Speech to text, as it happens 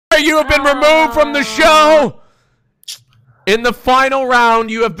you have been removed from the show. In the final round,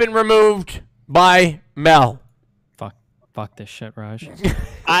 you have been removed by Mel. Fuck this shit, Raj.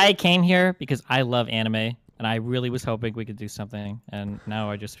 I came here because I love anime, and I really was hoping we could do something, and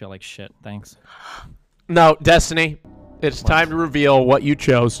now I just feel like shit. Thanks. No, Destiny, it's time to reveal what you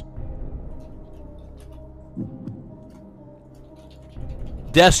chose.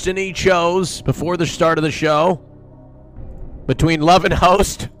 Destiny chose, before the start of the show, between Love and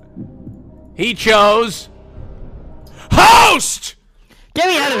Host, he chose Host! Get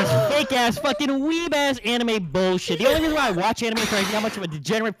me out of this fake-ass, fucking weeb-ass anime bullshit. The only reason why I watch anime is because I see how much of a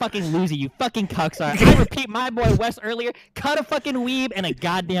degenerate fucking loser you fucking cucks are. I repeat my boy Wes earlier, cut a fucking weeb and a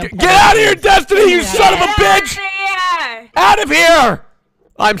goddamn... Get out of here, Destiny, you son of a bitch! Out of here!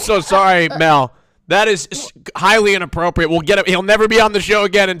 I'm so sorry, Mel. That is highly inappropriate. We'll get him. He'll never be on the show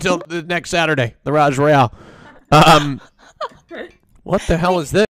again until the next Saturday, the Raj Royale. What the hell is this?